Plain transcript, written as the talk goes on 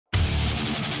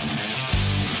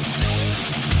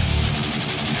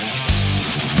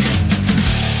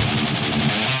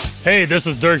Hey, this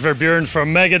is Dirk Verbeuren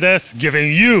from Megadeth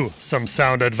giving you some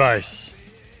sound advice.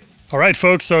 Alright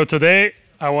folks, so today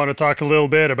I want to talk a little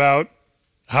bit about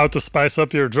how to spice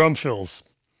up your drum fills.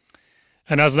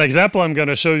 And as an example, I'm going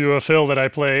to show you a fill that I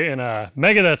play in a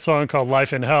Megadeth song called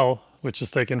Life in Hell, which is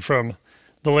taken from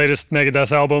the latest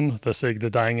Megadeth album, The Sick,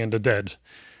 the Dying, and the Dead.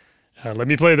 Let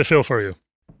me play the fill for you.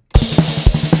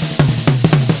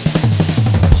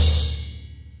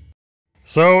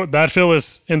 So that fill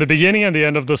is in the beginning and the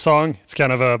end of the song. It's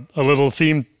kind of a little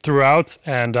theme throughout,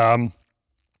 and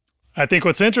I think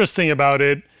what's interesting about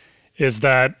it is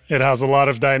that it has a lot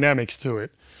of dynamics to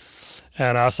it.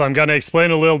 And so I'm going to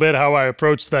explain a little bit how I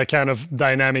approach that kind of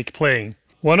dynamic playing.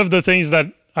 One of the things that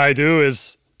I do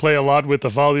is play a lot with the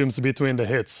volumes between the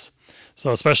hits.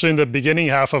 So especially in the beginning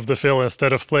half of the fill,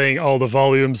 instead of playing all the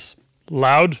volumes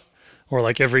loud, or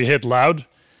like every hit loud,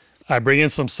 I bring in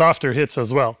some softer hits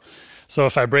as well. So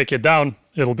if I break it down,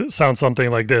 it'll sound something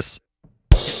like this.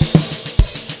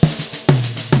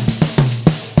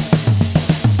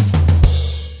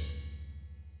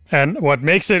 And what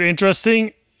makes it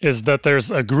interesting is that there's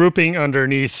a grouping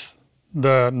underneath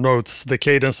the notes, the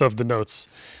cadence of the notes.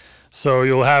 So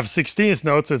you'll have 16th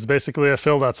notes. It's basically a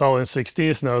fill that's all in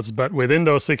 16th notes, but within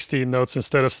those 16 notes,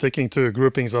 instead of sticking to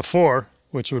groupings of 4,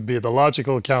 which would be the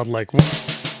logical count, like 1, 2,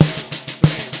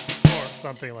 3, 4,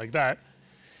 something like that,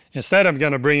 instead I'm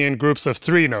going to bring in groups of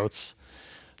 3 notes.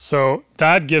 So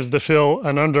that gives the fill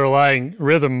an underlying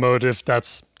rhythm motive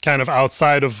that's kind of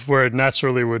outside of where it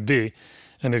naturally would be.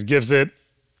 And it gives it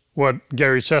what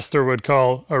Gary Chester would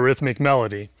call a rhythmic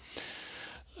melody.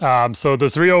 So the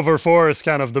 3/4 is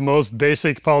kind of the most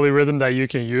basic polyrhythm that you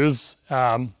can use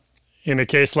in a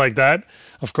case like that.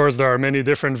 Of course, there are many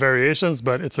different variations,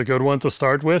 but it's a good one to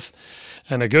start with.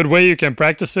 And a good way you can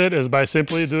practice it is by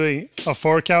simply doing a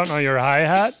 4 count on your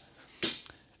hi-hat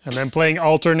and then playing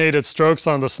alternated strokes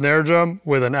on the snare drum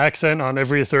with an accent on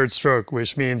every 3rd stroke,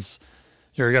 which means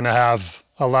you're going to have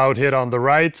a loud hit on the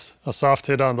right, a soft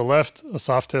hit on the left, a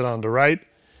soft hit on the right,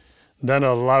 then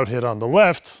a loud hit on the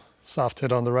left, soft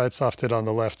hit on the right, soft hit on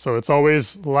the left. So it's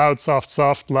always loud, soft,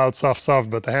 soft, loud, soft, soft,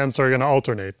 but the hands are going to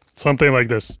alternate. Something like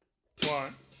this.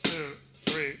 1, 2,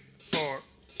 3, 4.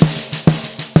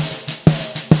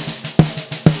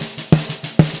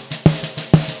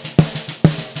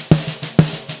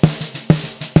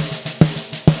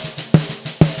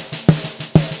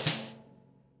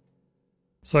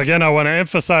 So again, I want to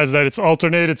emphasize that it's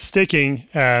alternated sticking,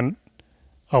 and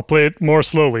I'll play it more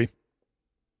slowly.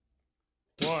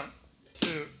 1,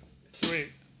 2, 3,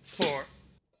 4.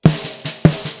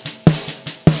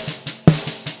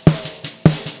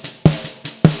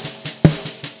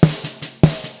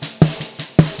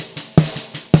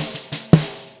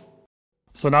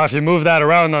 So now if you move that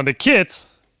around on the kit,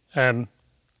 and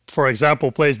for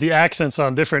example plays the accents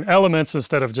on different elements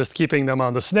instead of just keeping them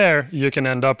on the snare, you can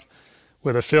end up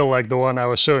with a fill like the one I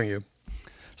was showing you.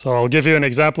 So I'll give you an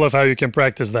example of how you can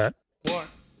practice that. 1,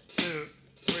 2,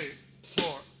 3,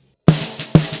 4.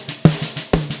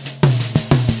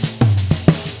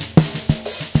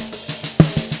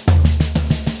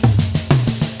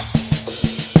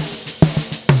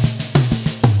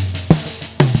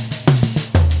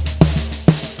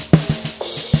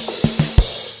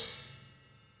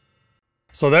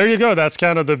 So there you go. That's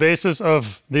kind of the basis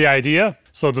of the idea.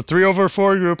 So the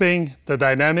 3/4 grouping, the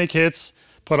dynamic hits,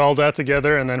 put all that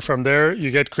together, and then from there you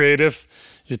get creative.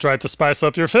 You try to spice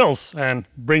up your fills and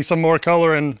bring some more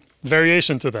color and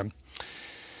variation to them.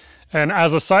 And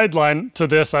as a sideline to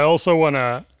this, I also want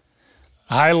to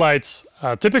highlight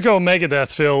a typical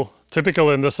Megadeth fill, typical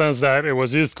in the sense that it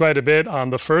was used quite a bit on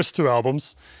the first 2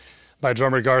 albums by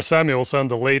drummer Gar Samuelson,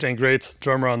 the late and great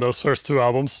drummer on those first 2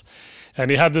 albums.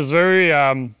 And he had this very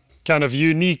kind of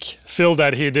unique fill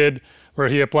that he did, where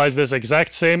he applies this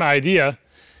exact same idea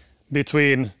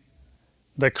between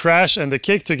the crash and the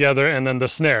kick together and then the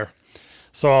snare.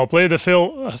 So I'll play the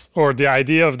fill, or the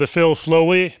idea of the fill,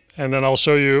 slowly, and then I'll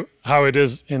show you how it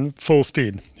is in full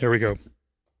speed. Here we go.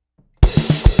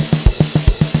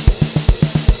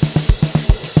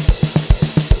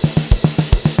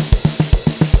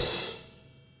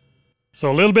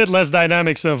 So a little bit less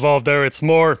dynamics involved there. It's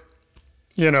more,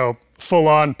 you know,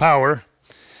 full-on power,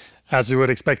 as you would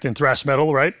expect in thrash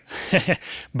metal, right?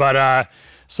 But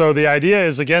so the idea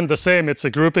is again the same. It's a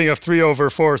grouping of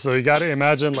 3/4. So you got to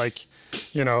imagine, like,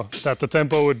 you know, that the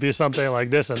tempo would be something like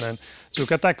this, and then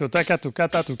tukata kutaka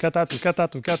tukata tukata tukata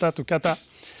tukata tukata.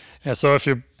 And so if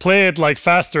you play it like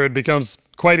faster, it becomes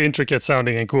quite intricate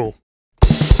sounding and cool.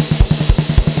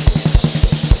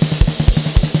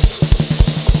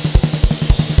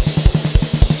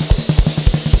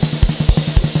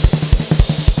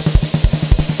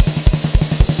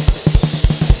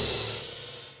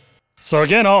 So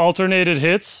again, all alternated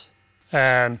hits,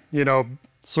 and you know,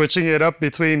 switching it up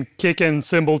between kick and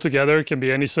cymbal together. It can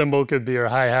be any cymbal, could be your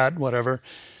hi-hat, whatever.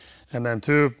 And then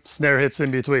 2 snare hits in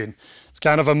between. It's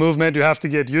kind of a movement you have to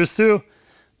get used to.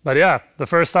 But yeah, the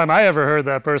first time I ever heard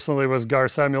that personally was Gar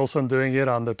Samuelsson doing it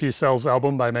on the Peace Cells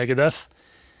album by Megadeth.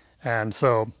 And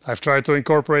so I've tried to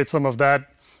incorporate some of that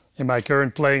in my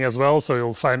current playing as well. So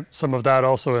you'll find some of that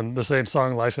also in the same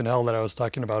song, Life in Hell, that I was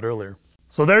talking about earlier.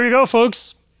 So there you go,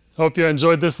 folks. Hope you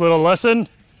enjoyed this little lesson.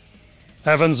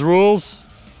 Evans rules.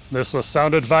 This was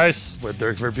Sound Advice with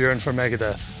Dirk Verbeuren from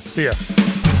Megadeth. See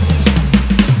ya.